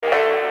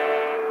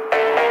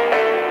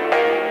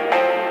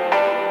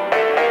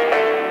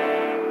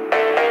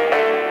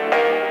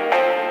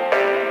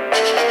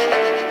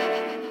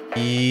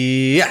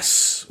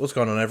Yes, what's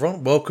going on,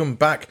 everyone? Welcome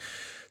back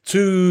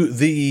to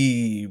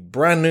the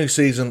brand new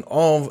season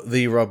of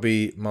the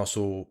Rugby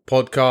Muscle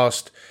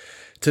podcast.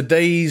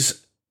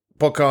 Today's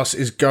podcast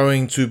is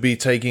going to be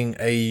taking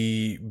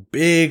a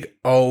big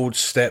old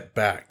step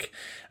back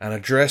and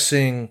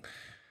addressing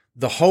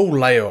the whole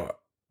layer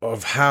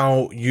of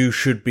how you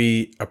should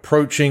be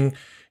approaching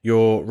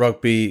your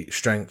rugby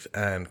strength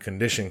and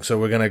conditioning. So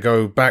we're going to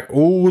go back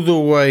all the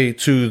way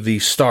to the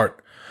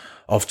start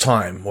of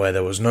time where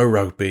there was no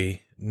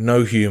rugby,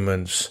 no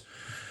humans,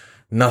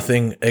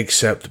 nothing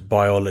except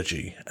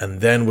biology.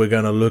 And then we're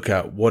going to look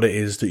at what it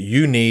is that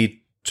you need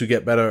to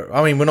get better.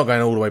 I mean, we're not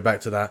going all the way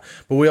back to that,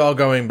 but we are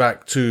going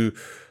back to,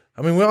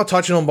 we are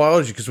touching on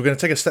biology because we're going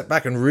to take a step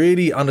back and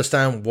really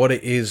understand what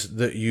it is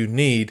that you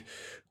need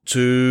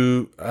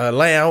to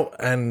lay out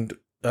and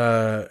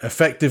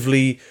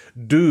effectively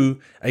do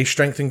a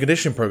strength and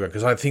conditioning program,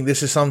 because I think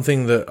this is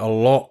something that a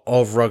lot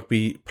of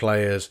rugby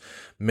players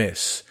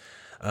miss.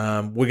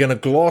 We're going to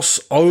gloss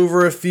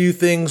over a few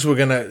things. We're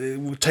going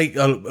to take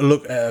a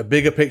look at a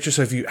bigger picture.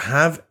 So if you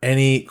have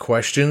any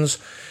questions,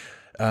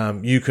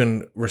 you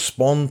can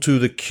respond to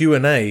the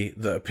Q&A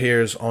that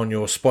appears on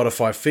your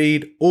Spotify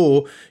feed,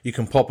 or you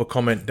can pop a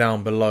comment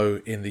down below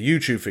in the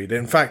YouTube feed.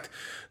 In fact,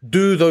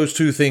 do those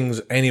two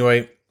things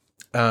anyway.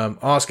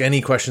 Ask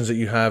any questions that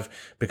you have,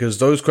 because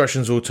those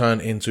questions will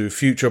turn into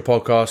future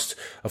podcasts.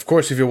 Of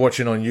course, if you're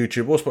watching on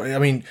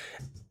YouTube,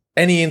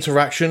 any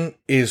interaction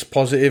is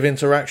positive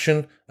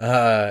interaction.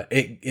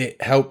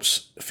 It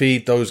helps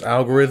feed those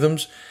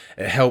algorithms.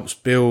 It helps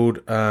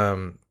build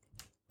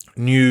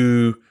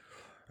new.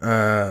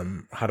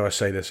 How do I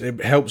say this?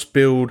 It helps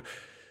build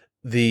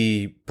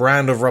the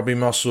brand of Rugby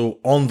Muscle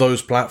on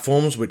those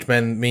platforms, which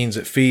means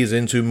it feeds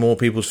into more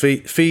people's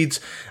feeds.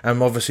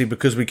 And obviously,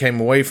 because we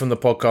came away from the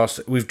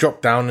podcast, we've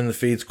dropped down in the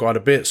feeds quite a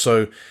bit.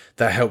 So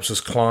that helps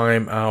us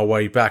climb our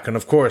way back. And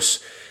of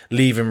course,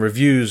 leaving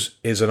reviews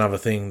is another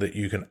thing that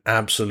you can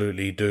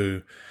absolutely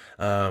do,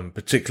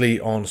 particularly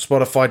on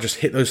Spotify. Just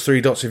hit those three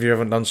dots if you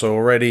haven't done so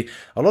already.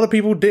 A lot of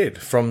people did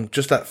from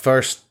just that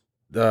first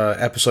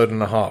episode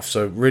and a half.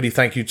 So really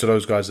thank you to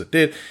those guys that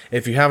did.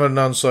 If you haven't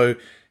done so,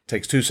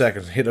 takes 2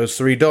 seconds. Hit those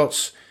three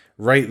dots,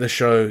 rate the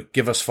show,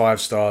 give us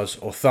 5 stars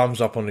or thumbs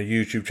up on the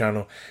YouTube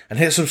channel, and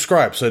hit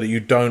subscribe so that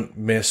you don't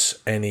miss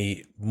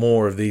any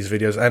more of these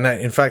videos. And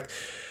in fact,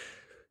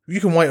 you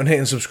can wait on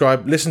hitting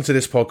subscribe. Listen to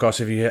this podcast.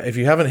 If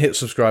you haven't hit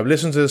subscribe,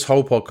 listen to this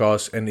whole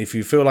podcast. And if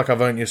you feel like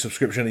I've earned your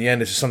subscription at the end,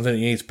 this is something that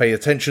you need to pay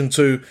attention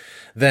to,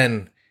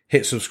 then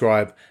hit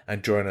subscribe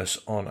and join us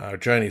on our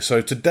journey.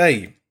 So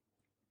today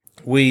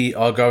we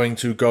are going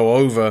to go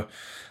over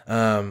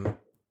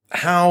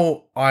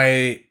how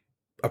I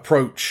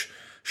approach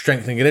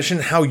strength and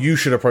conditioning, how you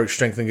should approach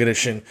strength and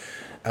conditioning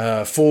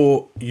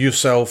for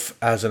yourself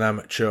as an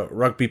amateur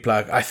rugby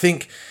player. I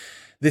think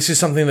this is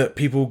something that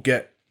people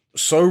get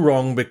so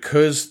wrong,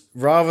 because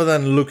rather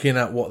than looking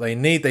at what they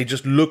need, they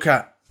just look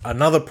at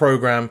another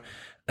program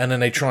and then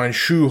they try and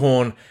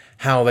shoehorn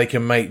how they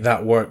can make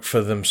that work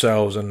for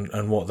themselves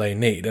and what they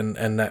need.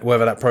 And that,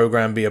 whether that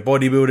program be a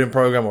bodybuilding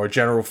program or a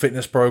general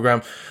fitness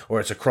program,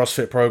 or it's a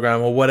CrossFit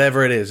program or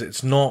whatever it is,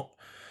 it's not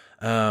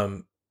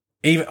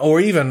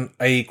even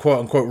a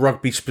quote-unquote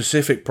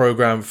rugby-specific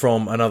program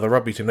from another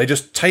rugby team. They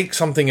just take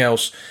something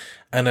else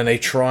and then they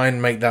try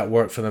and make that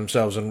work for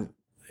themselves. And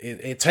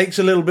it takes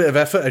a little bit of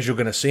effort, as you're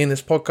going to see in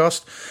this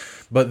podcast,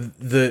 but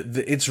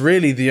it's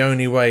really the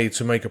only way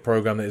to make a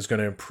program that is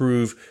going to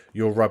improve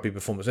your rugby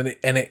performance.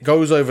 And it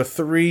goes over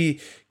 3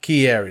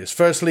 key areas.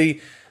 Firstly,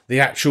 the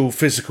actual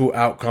physical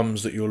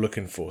outcomes that you're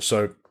looking for.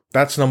 So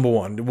that's number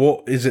 1.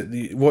 What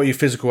are your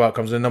physical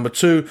outcomes? And number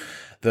 2,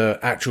 the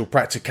actual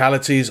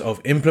practicalities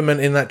of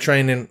implementing that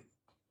training.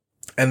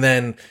 And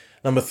then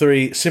number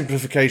 3,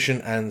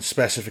 simplification and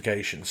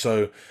specification.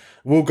 So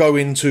we'll go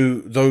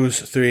into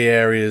those 3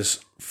 areas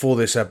for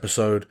this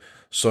episode.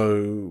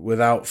 So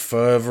without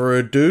further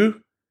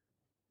ado,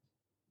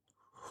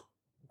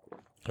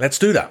 let's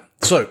do that.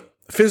 So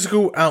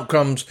physical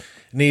outcomes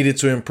needed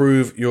to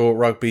improve your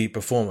rugby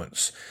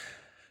performance.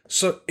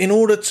 So in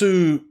order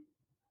to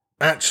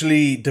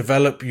actually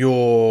develop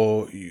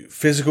your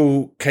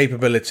physical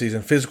capabilities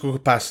and physical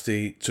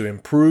capacity to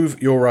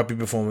improve your rugby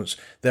performance,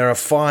 there are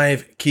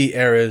 5 key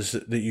areas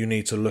that you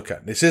need to look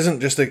at. This isn't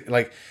just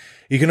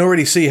you can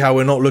already see how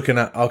we're not looking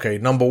at, okay,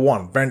 number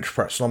 1, bench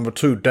press, number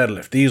 2,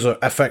 deadlift. These are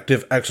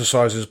effective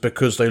exercises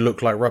because they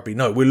look like rugby.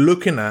 No, we're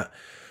looking at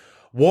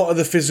what are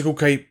the physical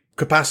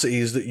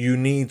capacities that you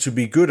need to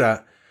be good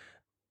at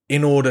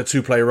in order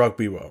to play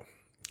rugby well.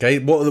 Okay,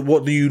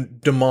 what do you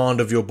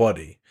demand of your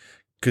body?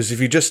 Because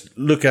if you just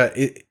look at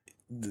it,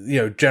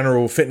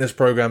 general fitness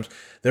programs,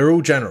 they're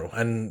all general,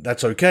 and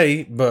that's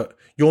okay, but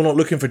you're not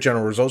looking for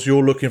general results.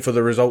 You're looking for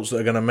the results that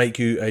are going to make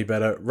you a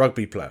better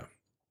rugby player.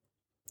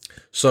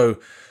 So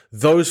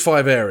those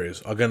 5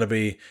 areas are going to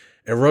be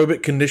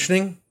aerobic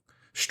conditioning,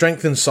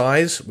 strength and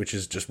size, which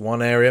is just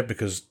one area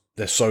because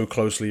they're so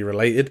closely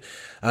related,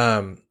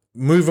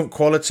 movement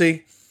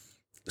quality,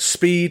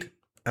 speed,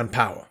 and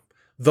power.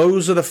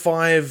 Those are the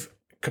 5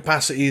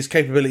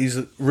 capabilities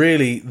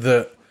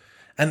that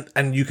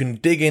and you can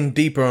dig in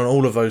deeper on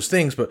all of those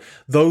things, but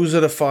those are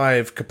the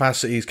 5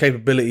 capacities,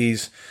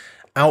 capabilities,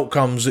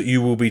 outcomes that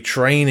you will be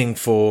training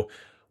for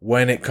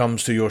when it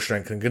comes to your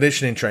strength and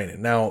conditioning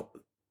training. Now,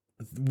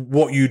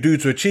 what you do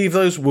to achieve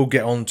those, we'll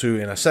get onto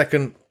in a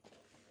second,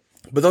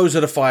 but those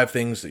are the 5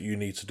 things that you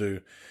need to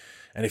do.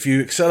 And if you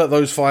excel at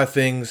those 5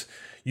 things,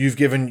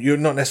 you're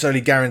not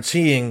necessarily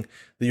guaranteeing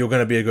that you're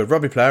going to be a good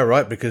rugby player,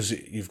 right? Because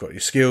you've got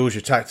your skills,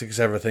 your tactics,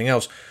 everything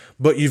else,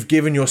 but you've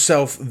given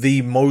yourself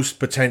the most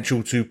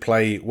potential to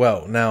play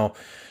well. Now,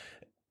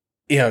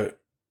 I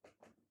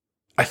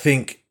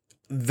think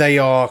they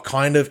are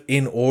kind of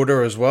in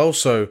order as well.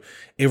 So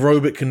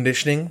aerobic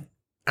conditioning,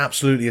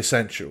 absolutely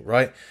essential,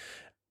 right?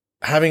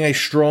 Having a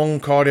strong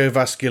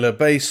cardiovascular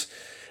base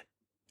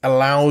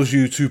allows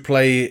you to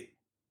play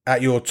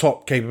at your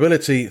top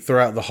capability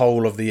throughout the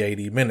whole of the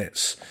 80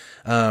 minutes.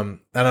 And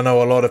I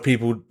know a lot of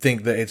people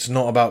think that it's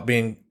not about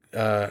being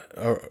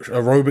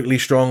aerobically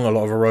strong. A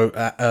lot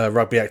of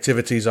rugby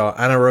activities are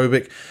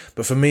anaerobic.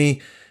 But for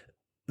me,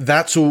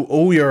 that's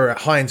all your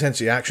high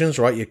intensity actions,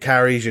 right? Your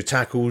carries, your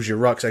tackles, your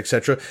rucks,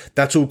 etc.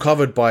 That's all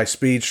covered by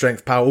speed,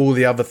 strength, power, all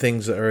the other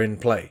things that are in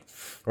play,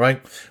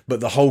 right?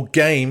 But the whole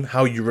game,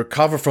 how you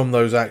recover from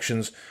those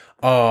actions,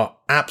 are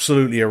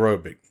absolutely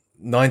aerobic.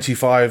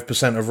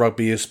 95% of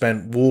rugby is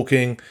spent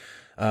walking,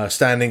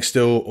 standing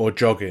still, or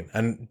jogging.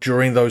 And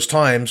during those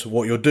times,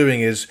 what you're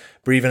doing is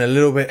breathing a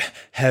little bit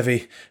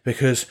heavy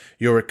because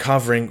you're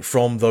recovering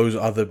from those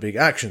other big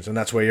actions. And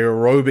that's where your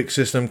aerobic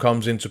system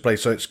comes into play.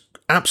 So it's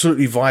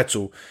absolutely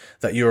vital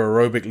that you're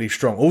aerobically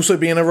strong. Also,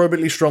 being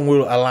aerobically strong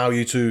will allow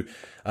you to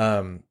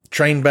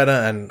train better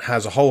and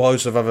has a whole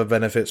host of other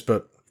benefits.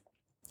 But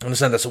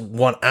understand that's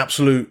one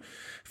absolute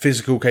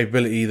physical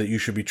capability that you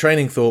should be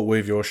training for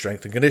with your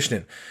strength and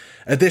conditioning.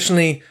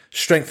 Additionally,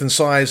 strength and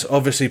size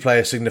obviously play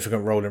a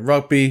significant role in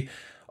rugby.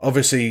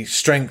 Obviously,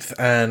 strength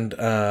and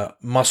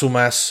muscle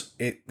mass,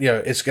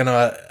 it's going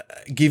to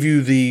give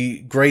you the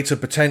greater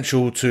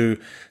potential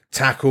to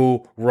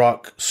tackle,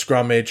 ruck,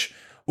 scrummage,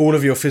 all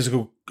of your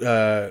physical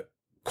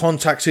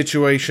contact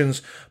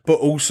situations, but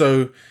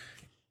also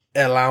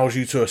allows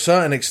you to a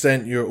certain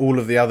extent all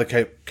of the other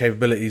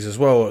capabilities as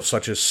well,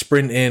 such as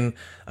sprinting,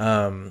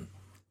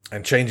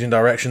 and changing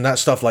direction. That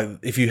stuff, like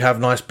if you have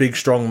nice big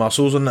strong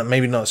muscles, and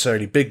maybe not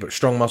necessarily big but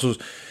strong muscles,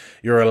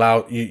 you're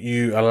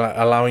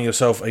allowing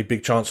yourself a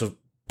big chance of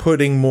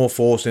putting more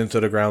force into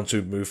the ground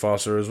to move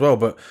faster as well.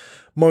 But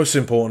most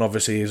important,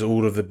 obviously, is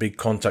all of the big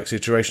contact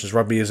situations.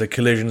 Rugby is a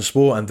collision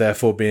sport, and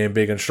therefore being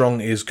big and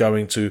strong is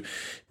going to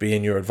be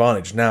in your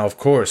advantage. Now, of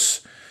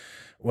course,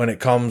 when it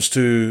comes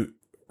to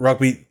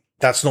rugby,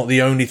 that's not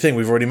the only thing.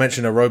 We've already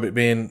mentioned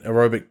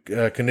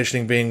aerobic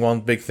conditioning being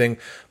one big thing,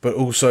 but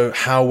also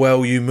how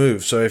well you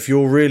move. So if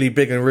you're really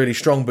big and really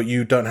strong, but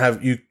you don't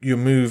have you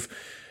move,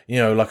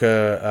 like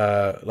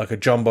a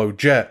jumbo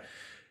jet,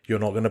 you're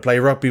not going to play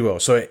rugby well.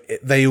 So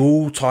they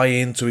all tie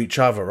into each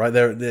other,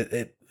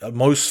 right?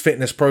 Most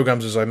fitness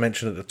programs, as I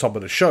mentioned at the top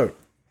of the show,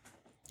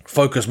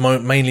 focus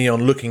mainly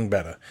on looking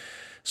better.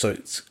 So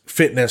it's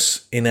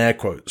fitness in air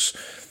quotes,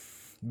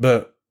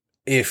 but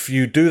if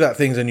you do that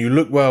things and you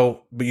look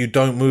well, but you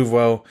don't move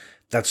well,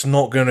 that's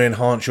not going to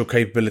enhance your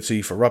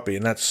capability for rugby.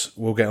 And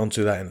we'll get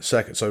onto that in a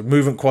second. So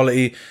movement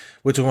quality,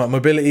 we're talking about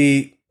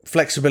mobility,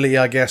 flexibility,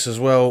 I guess,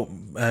 as well,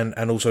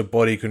 and also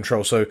body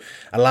control. So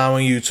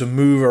allowing you to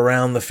move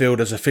around the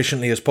field as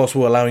efficiently as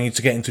possible, allowing you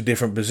to get into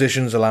different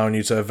positions, allowing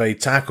you to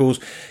evade tackles,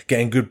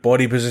 getting good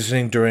body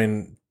positioning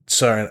during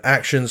certain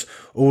actions.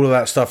 All of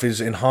that stuff is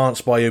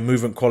enhanced by your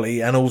movement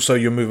quality, and also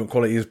your movement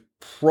quality is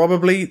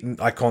probably,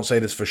 I can't say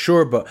this for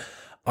sure, but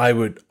I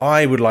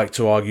would like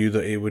to argue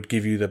that it would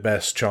give you the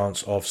best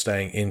chance of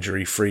staying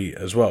injury free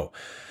as well.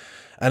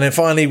 And then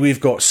finally, we've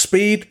got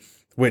speed,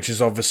 which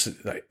is obviously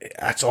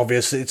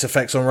its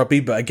effects on rugby,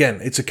 but again,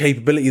 it's a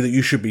capability that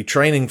you should be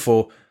training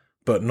for,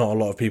 but not a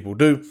lot of people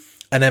do.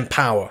 And then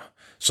power.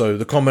 So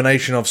the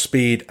combination of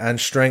speed and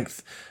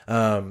strength,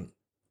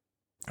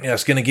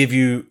 it's going to give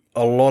you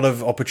a lot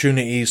of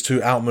opportunities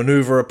to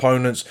outmaneuver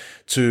opponents,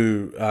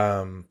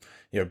 to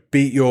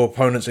beat your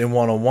opponents in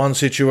one-on-one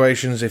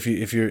situations if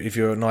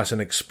you're nice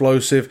and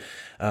explosive,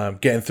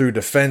 getting through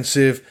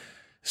defensive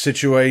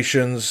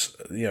situations,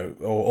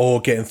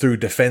 or getting through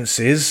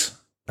defenses,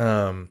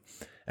 and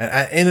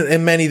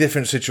in many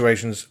different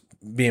situations.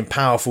 Being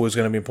powerful is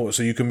going to be important.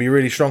 So you can be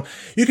really strong.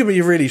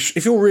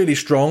 If you're really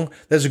strong,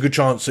 there's a good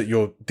chance that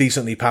you're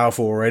decently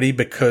powerful already,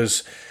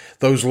 because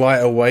those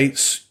lighter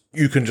weights,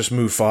 you can just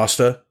move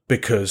faster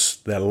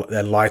because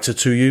they're lighter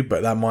to you,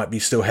 but that might be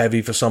still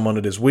heavy for someone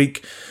that is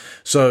weak.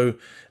 So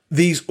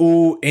these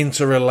all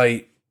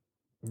interrelate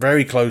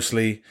very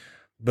closely,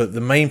 but the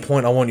main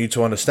point I want you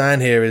to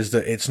understand here is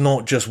that it's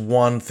not just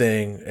one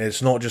thing,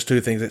 it's not just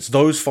two things, it's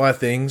those 5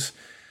 things,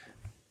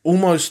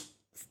 almost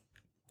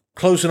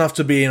close enough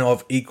to being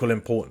of equal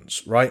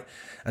importance, right?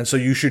 And so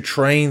you should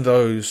train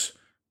those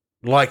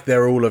like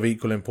they're all of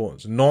equal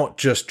importance, not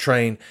just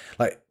train,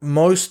 like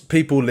most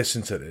people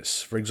listen to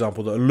this, for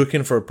example, that are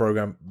looking for a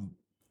program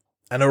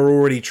and are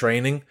already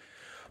training,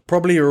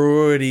 probably are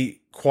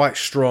already quite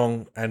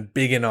strong and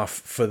big enough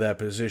for their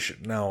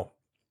position. Now,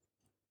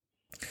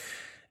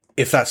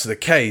 if that's the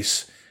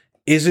case,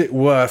 is it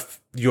worth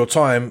your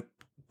time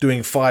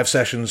doing 5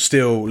 sessions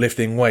still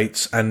lifting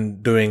weights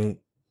and doing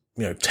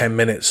 10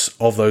 minutes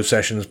of those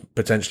sessions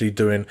potentially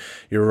doing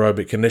your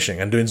aerobic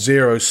conditioning and doing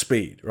 0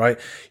 speed, right?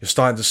 You're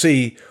starting to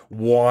see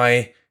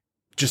why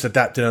just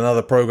adapting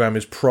another program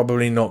is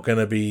probably not going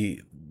to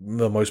be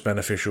the most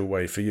beneficial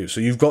way for you. So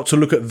you've got to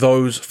look at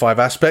those 5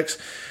 aspects,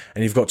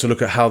 and you've got to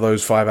look at how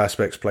those 5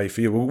 aspects play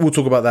for you. We'll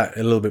talk about that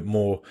a little bit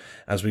more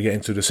as we get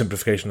into the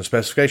simplification and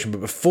specification.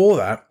 But before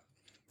that,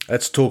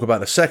 let's talk about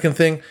the second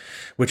thing,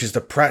 which is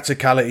the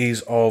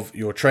practicalities of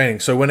your training.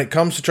 So when it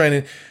comes to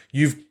training,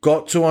 you've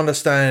got to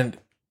understand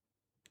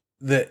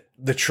that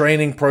the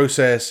training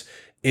process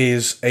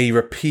is a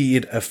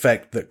repeated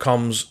effect that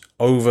comes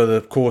over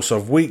the course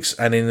of weeks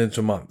and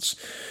into months.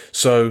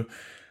 So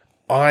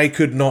I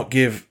could not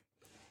give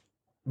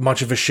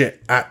much of a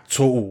shit at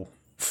all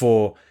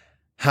for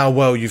how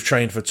well you've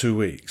trained for 2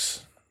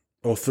 weeks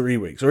or 3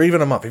 weeks or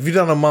even a month. If you've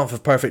done a month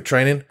of perfect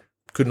training,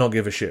 could not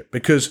give a shit,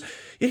 because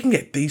you can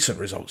get decent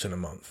results in a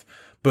month.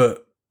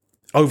 But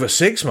over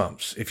 6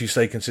 months, if you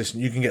stay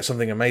consistent, you can get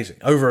something amazing.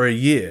 Over a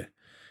year,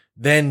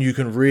 then you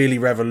can really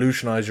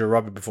revolutionize your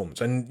rugby performance.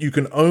 And you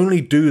can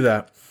only do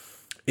that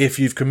if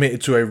you've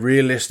committed to a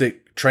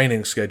realistic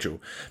training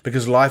schedule,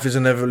 because life is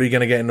inevitably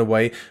going to get in the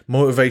way.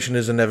 Motivation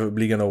is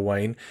inevitably going to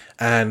wane.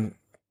 And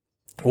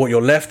what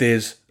you're left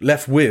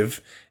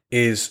with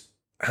is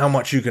how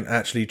much you can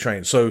actually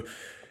train. So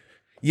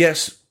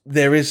yes,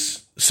 there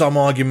is some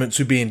argument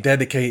to being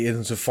dedicated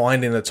and to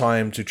finding the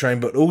time to train,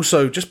 but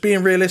also just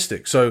being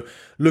realistic. So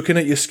looking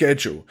at your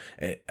schedule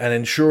and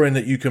ensuring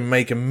that you can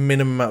make a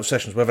minimum amount of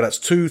sessions, whether that's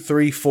 2,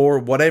 3, 4,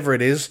 whatever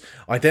it is,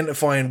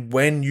 identifying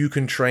when you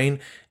can train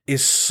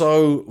is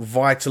so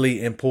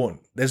vitally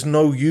important. There's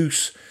no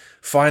use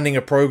finding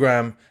a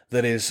program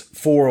that is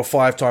 4 or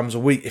 5 times a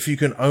week if you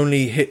can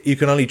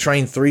only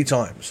train 3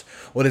 times.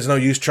 Or there's no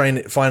use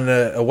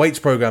finding a weights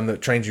program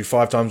that trains you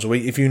 5 times a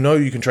week if you know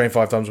you can train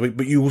 5 times a week,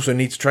 but you also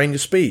need to train your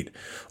speed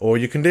or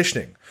your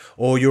conditioning,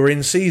 or you're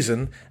in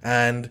season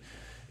and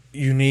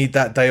you need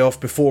that day off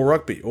before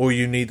rugby, or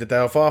you need the day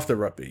off after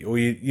rugby, or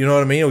you know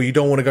what I mean? Or you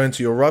don't want to go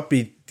into your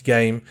rugby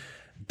game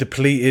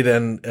depleted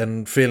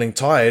and feeling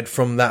tired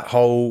from that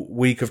whole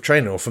week of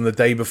training, or from the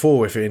day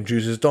before if it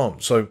induces DOM.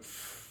 So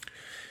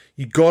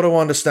you got to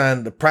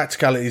understand the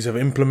practicalities of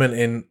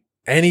implementing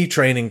any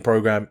training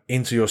program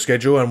into your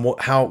schedule and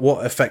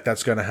what effect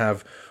that's going to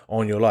have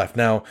on your life.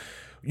 Now,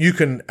 you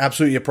can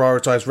absolutely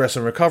prioritize rest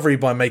and recovery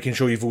by making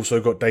sure you've also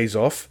got days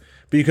off,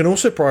 but you can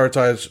also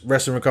prioritize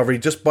rest and recovery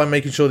just by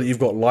making sure that you've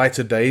got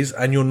lighter days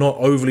and you're not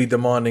overly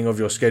demanding of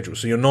your schedule.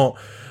 So you're not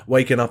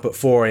waking up at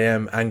 4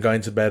 a.m. and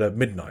going to bed at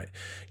midnight.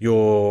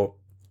 You're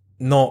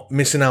not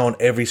missing out on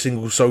every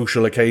single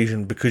social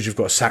occasion because you've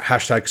got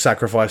hashtag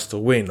sacrifice to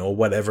win or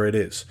whatever it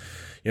is.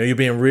 You're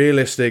being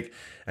realistic,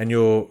 and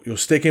you're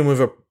sticking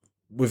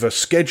with a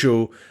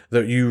schedule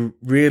that you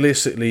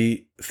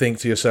realistically think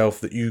to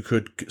yourself that you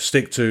could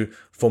stick to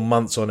for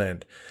months on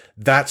end.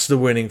 That's the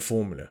winning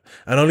formula.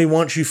 And only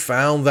once you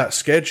found that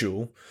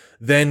schedule,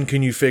 then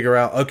can you figure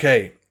out,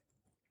 okay,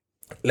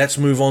 let's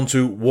move on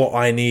to what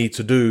I need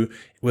to do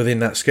within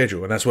that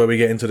schedule. And that's where we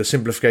get into the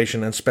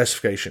simplification and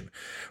specification,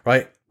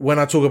 right? When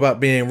I talk about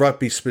being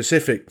rugby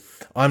specific,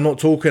 I'm not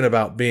talking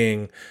about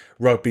being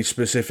rugby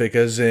specific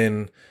as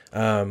in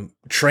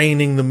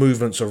training the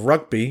movements of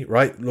rugby,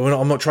 right?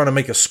 I'm not trying to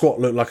make a squat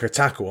look like a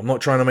tackle. I'm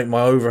not trying to make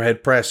my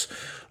overhead press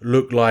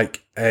look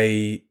like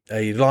a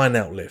line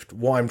out lift.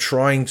 What I'm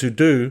trying to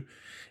do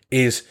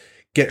is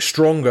get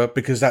stronger,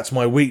 because that's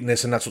my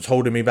weakness and that's what's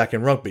holding me back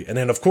in rugby. And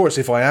then, of course,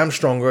 if I am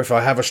stronger, if I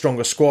have a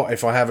stronger squat,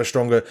 if I have a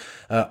stronger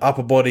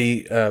upper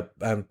body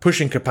and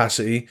pushing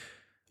capacity,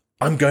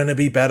 I'm going to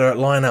be better at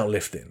line out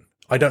lifting.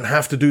 I don't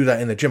have to do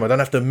that in the gym. I don't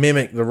have to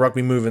mimic the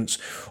rugby movements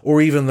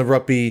or even the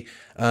rugby,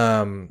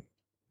 timings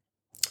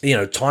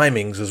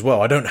as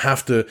well. I don't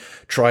have to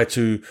try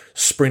to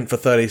sprint for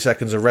 30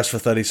 seconds and rest for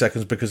 30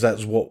 seconds because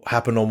that's what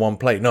happened on one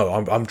play. No,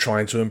 I'm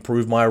trying to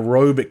improve my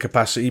aerobic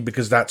capacity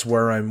because that's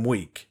where I'm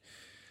weak.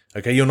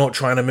 Okay, you're not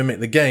trying to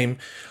mimic the game.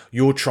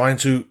 You're trying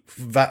to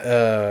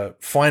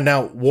find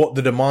out what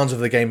the demands of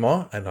the game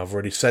are, and I've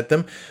already said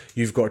them.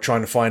 You've got to try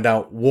and find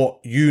out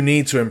what you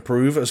need to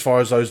improve as far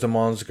as those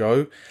demands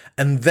go,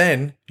 and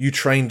then you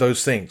train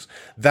those things.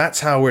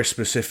 That's how we're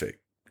specific,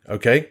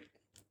 okay?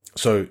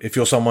 So if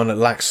you're someone that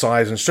lacks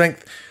size and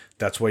strength,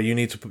 that's where you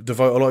need to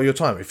devote a lot of your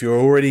time. If you're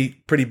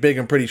already pretty big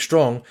and pretty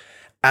strong,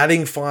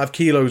 adding 5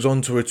 kilos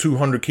onto a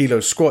 200 kilo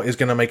squat is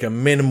going to make a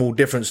minimal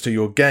difference to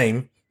your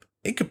game.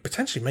 It could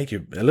potentially make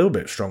you a little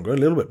bit stronger, a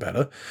little bit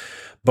better.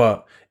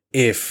 But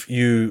if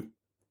you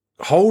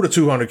hold a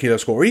 200 kilo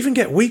squat or even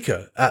get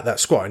weaker at that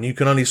squat, and you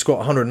can only squat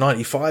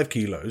 195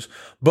 kilos,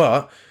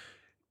 but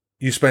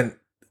you spent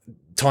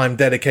time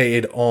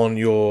dedicated on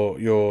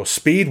your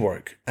speed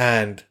work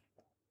and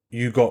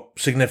you got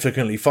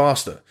significantly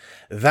faster,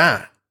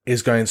 that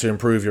is going to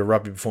improve your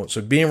rugby performance.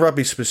 So being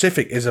rugby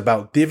specific is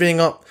about divvying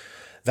up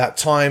that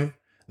time,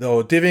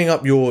 or divvying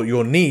up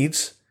your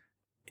needs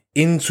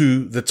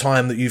into the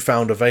time that you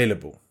found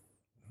available.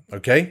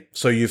 Okay,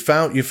 so you've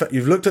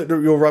looked at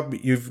your rugby.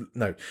 You've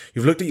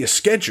looked at your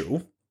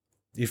schedule.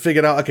 You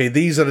figured out, okay,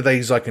 these are the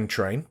days I can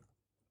train.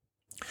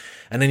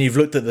 And then you've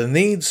looked at the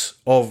needs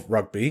of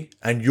rugby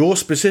and your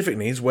specific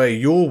needs, where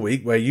you're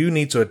weak, where you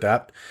need to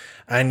adapt,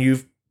 and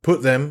you've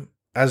put them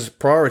as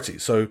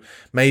priorities. So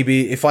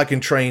maybe if I can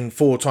train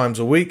 4 times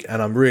a week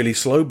and I'm really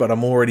slow, but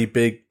I'm already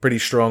big, pretty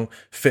strong,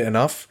 fit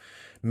enough,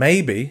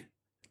 maybe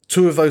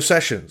 2 of those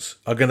sessions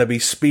are going to be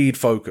speed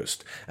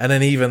focused. And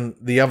then even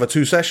the other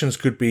 2 sessions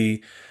could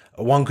be,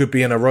 one could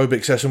be an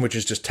aerobic session, which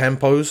is just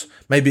tempos.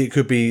 Maybe it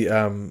could be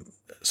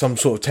some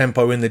sort of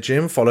tempo in the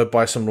gym followed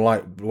by some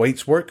light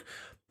weights work.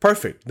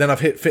 Perfect. Then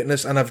I've hit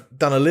fitness and I've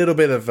done a little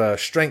bit of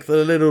strength, a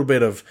little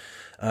bit of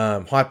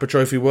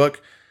hypertrophy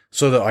work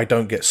so that I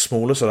don't get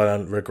smaller, so that I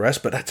don't regress.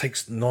 But that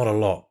takes not a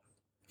lot.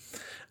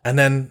 And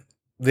then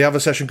the other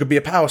session could be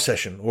a power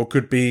session, or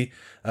could be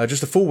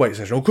just a full weight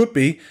session, or could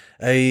be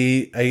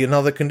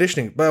another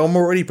conditioning. But I'm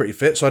already pretty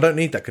fit, so I don't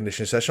need that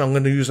conditioning session. I'm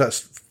going to use that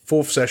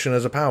 4th session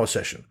as a power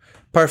session.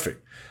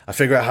 Perfect. I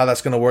figure out how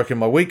that's going to work in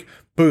my week.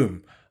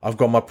 Boom. I've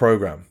got my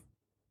program.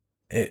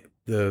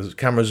 The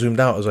camera zoomed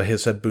out as I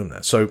said boom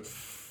there. So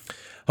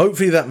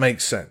hopefully that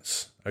makes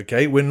sense.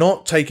 Okay, we're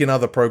not taking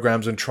other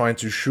programs and trying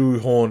to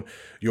shoehorn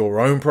your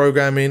own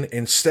program in.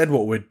 Instead,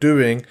 what we're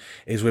doing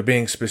is we're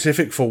being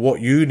specific for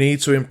what you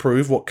need to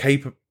improve, what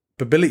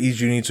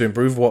capabilities you need to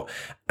improve, what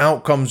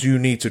outcomes you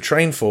need to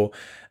train for,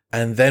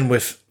 and then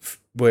we're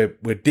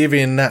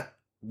divvying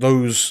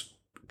those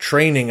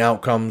training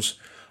outcomes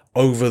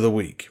over the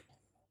week.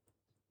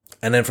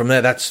 And then from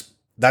there,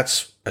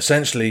 that's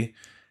essentially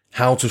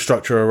how to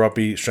structure a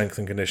rugby strength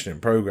and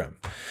conditioning program.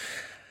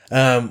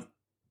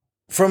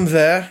 From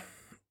there,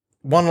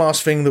 one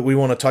last thing that we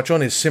want to touch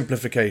on is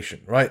simplification,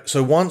 right?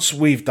 So once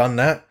we've done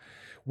that,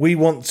 we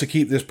want to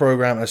keep this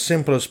program as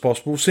simple as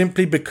possible,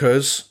 simply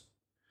because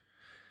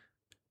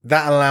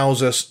that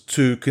allows us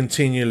to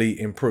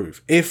continually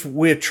improve. If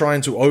we're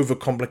trying to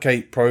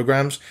overcomplicate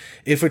programs,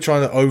 if we're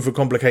trying to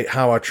overcomplicate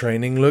how our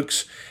training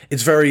looks,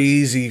 it's very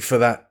easy for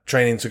that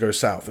training to go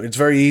south. It's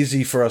very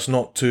easy for us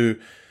not to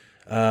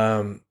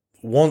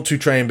want to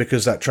train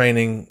because that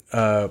training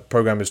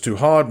program is too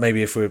hard.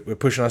 Maybe if we're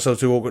pushing ourselves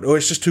too awkward, or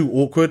it's just too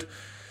awkward,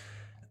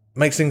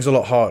 makes things a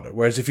lot harder.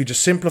 Whereas if you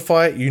just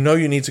simplify it, you know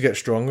you need to get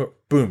stronger.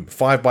 Boom,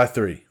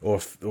 5x3 or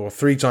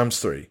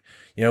 3x3,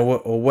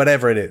 or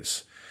whatever it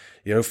is,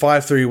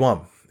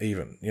 5-3-1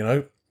 even,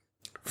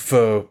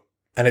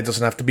 and it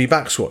doesn't have to be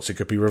back squats. It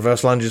could be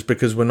reverse lunges,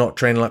 because we're not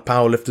training like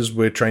powerlifters.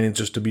 We're training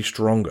just to be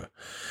stronger.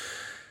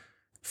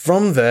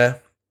 From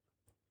there,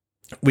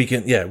 we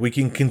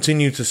can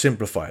continue to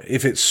simplify.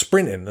 If it's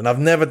sprinting, and I've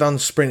never done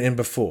sprinting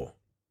before,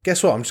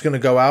 guess what? I'm just going to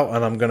go out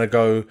and I'm going to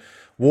go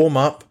warm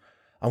up.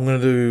 I'm going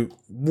to do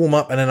warm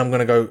up, and then I'm going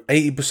to go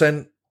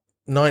 80%,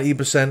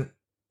 90%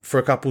 for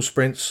a couple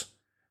sprints.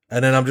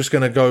 And then I'm just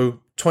going to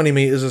go 20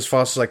 meters as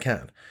fast as I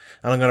can.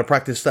 And I'm going to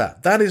practice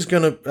that. That is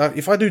going to,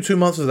 if I do 2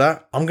 months of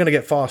that, I'm going to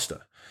get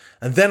faster.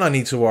 And then I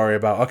need to worry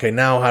about, okay,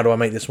 now how do I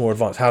make this more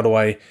advanced? How do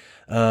I,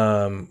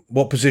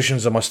 what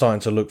positions am I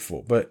starting to look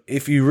for? But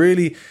if you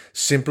really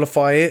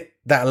simplify it,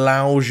 that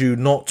allows you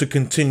not to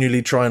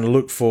continually try and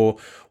look for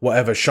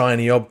whatever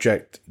shiny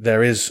object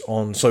there is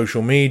on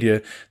social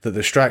media that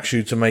distracts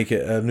you to make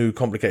it a new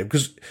complicated.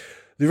 Because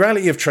the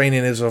reality of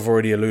training, as I've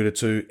already alluded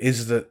to,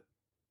 is that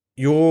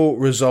your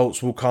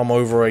results will come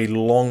over a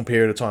long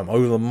period of time,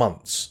 over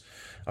months.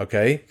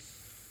 Okay?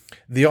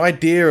 The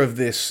idea of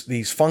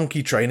these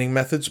funky training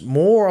methods,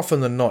 more often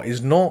than not,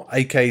 is not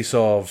a case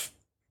of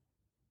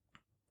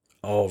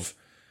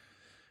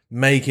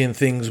making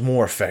things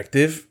more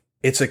effective.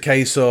 It's a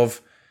case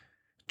of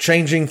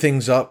changing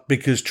things up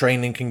because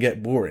training can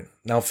get boring.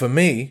 Now, for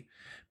me,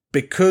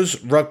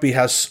 because rugby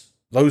has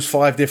those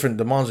 5 different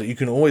demands that you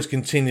can always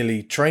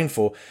continually train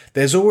for,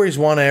 there's always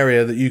one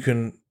area that you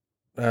can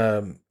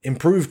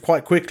improve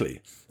quite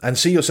quickly and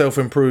see yourself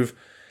improve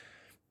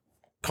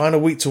kind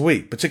of week to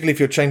week, particularly if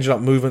you're changing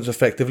up movements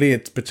effectively.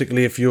 It's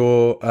particularly if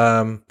you're,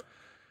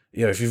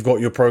 if you've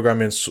got your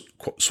programming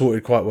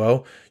sorted quite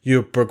well,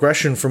 your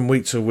progression from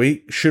week to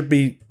week should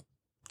be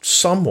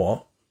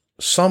somewhat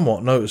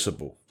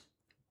noticeable.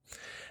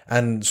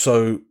 And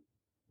so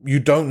you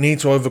don't need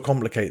to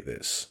overcomplicate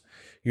this.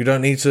 You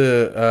don't need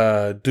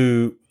to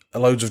do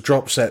loads of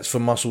drop sets for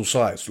muscle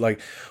size.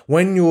 Like,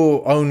 when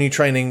your only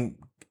training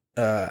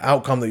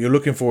outcome that you're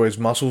looking for is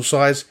muscle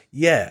size,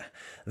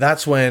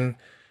 that's when,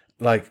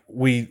 like,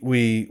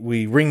 we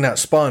ring that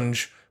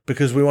sponge,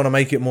 because we want to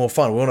make it more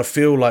fun. We want to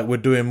feel like we're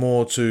doing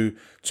more to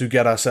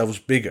get ourselves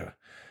bigger.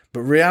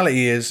 But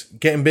reality is,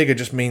 getting bigger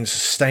just means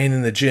staying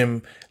in the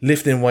gym,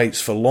 lifting weights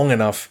for long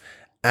enough,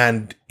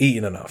 and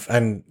eating enough.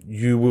 And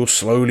you will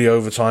slowly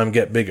over time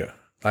get bigger.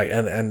 Like,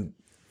 and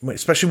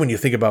especially when you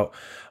think about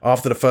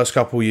after the first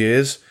couple of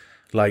years,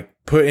 like,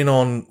 putting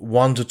on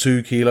 1 to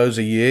 2 kilos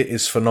a year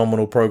is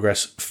phenomenal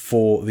progress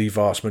for the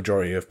vast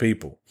majority of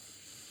people.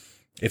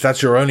 If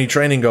that's your only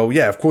training goal,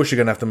 of course you're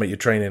going to have to make your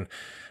training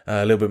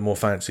a little bit more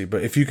fancy.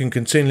 But if you can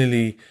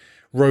continually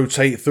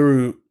rotate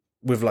through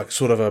with like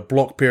sort of a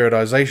block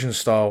periodization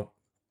style,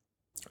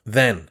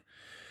 then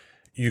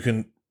you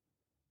can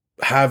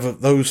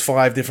have those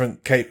 5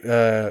 different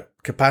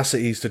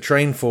capacities to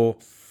train for,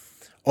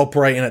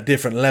 operating at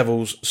different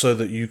levels, so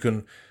that you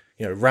can,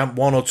 ramp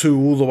 1 or 2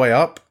 all the way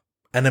up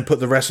and then put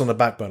the rest on the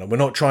back burner. We're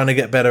not trying to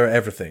get better at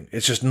everything.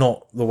 It's just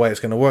not the way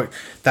it's going to work.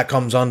 That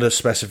comes under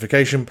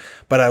specification,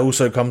 but that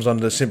also comes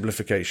under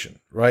simplification,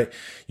 right?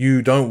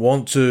 You don't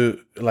want to,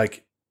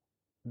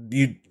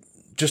 you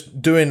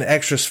just doing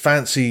extra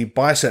fancy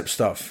bicep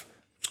stuff.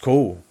 It's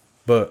cool,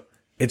 but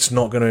it's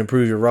not going to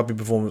improve your rugby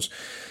performance.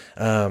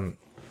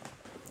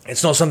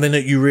 It's not something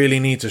that you really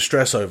need to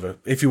stress over.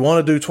 If you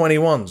want to do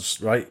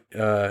 21s, right?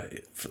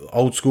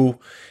 Old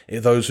school,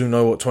 those who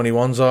know what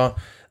 21s are,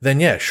 then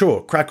yeah,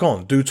 sure, crack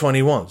on, do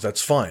 21s.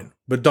 That's fine.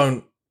 But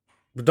don't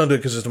do it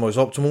because it's the most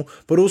optimal.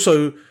 But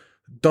also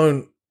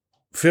don't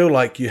feel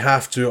like you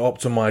have to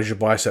optimize your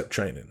bicep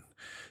training.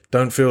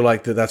 Don't feel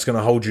like that's going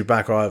to hold you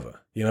back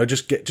either.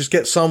 Just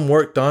get some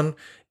work done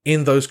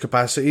in those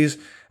capacities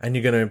and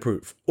you're going to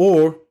improve.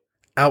 Or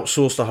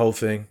outsource the whole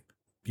thing.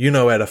 You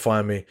know where to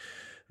find me.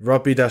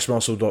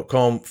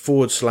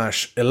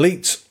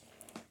 rugby-muscle.com/elite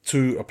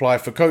to apply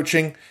for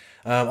coaching.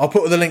 I'll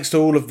put the links to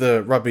all of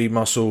the Rugby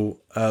Muscle,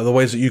 the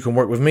ways that you can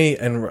work with me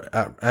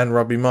and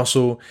Rugby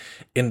Muscle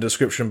in the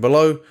description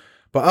below.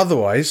 But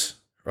otherwise,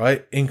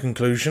 right, in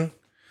conclusion,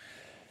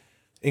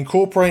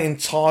 incorporating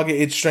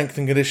targeted strength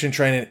and conditioning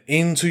training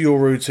into your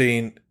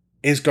routine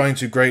is going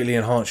to greatly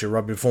enhance your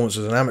rugby performance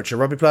as an amateur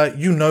rugby player.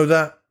 You know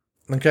that,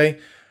 okay?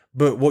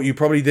 But what you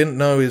probably didn't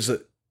know is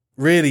that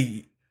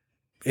really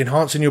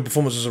enhancing your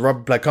performance as a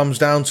rugby player comes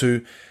down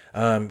to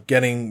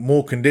getting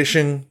more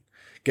condition,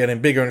 getting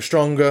bigger and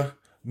stronger,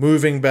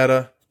 moving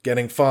better,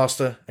 getting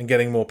faster, and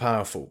getting more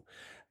powerful.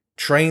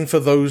 Train for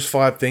those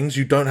 5 things.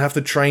 You don't have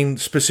to train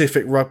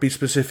specific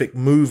rugby-specific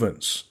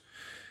movements.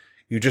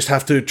 You just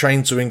have to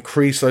train to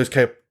increase those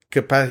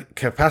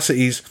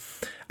capacities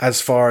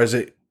as far as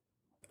it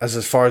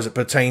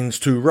pertains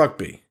to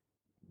rugby.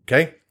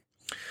 Okay?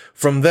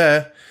 From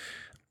there,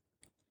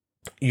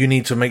 you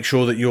need to make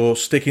sure that you're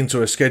sticking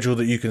to a schedule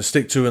that you can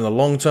stick to in the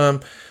long term.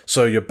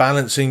 So you're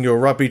balancing your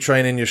rugby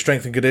training, your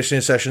strength and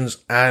conditioning sessions,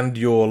 and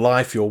your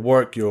life, your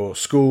work, your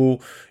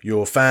school,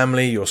 your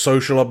family, your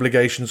social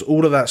obligations.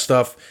 All of that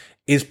stuff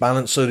is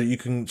balanced so that you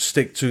can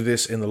stick to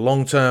this in the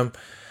long term.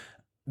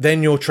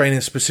 Then you're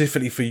training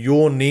specifically for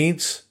your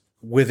needs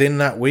within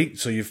that week.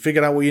 So you've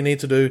figured out what you need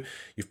to do.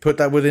 You've put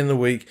that within the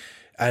week.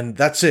 And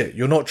that's it.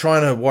 You're not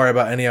trying to worry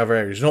about any other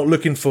areas. You're not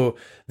looking for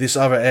this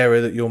other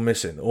area that you're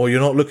missing, or you're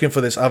not looking for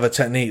this other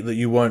technique that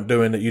you weren't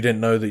doing that you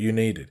didn't know that you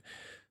needed.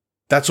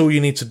 That's all you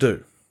need to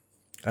do.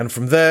 And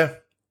from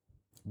there,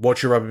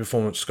 watch your rugby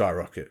performance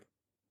skyrocket.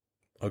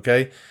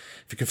 Okay?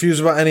 If you're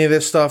confused about any of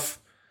this stuff,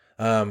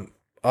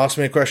 ask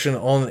me a question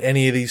on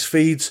any of these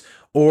feeds,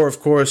 or of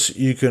course,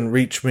 you can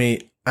reach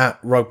me at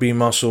Rugby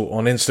Muscle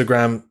on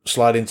Instagram.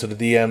 Slide into the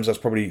DMs. That's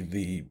probably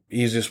the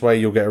easiest way.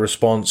 You'll get a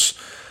response.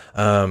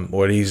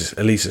 Or at least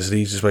it's the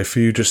easiest way for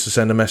you just to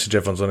send a message.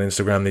 Everyone's on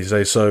Instagram these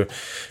days. So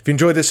if you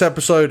enjoyed this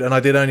episode and I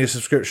did earn your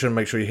subscription,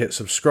 make sure you hit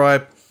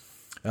subscribe,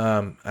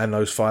 and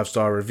those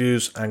 5-star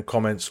reviews and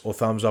comments or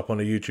thumbs up on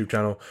the YouTube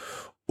channel.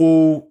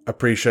 All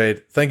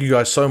appreciated. Thank you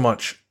guys so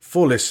much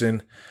for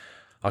listening.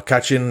 I'll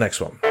catch you in the next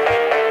one.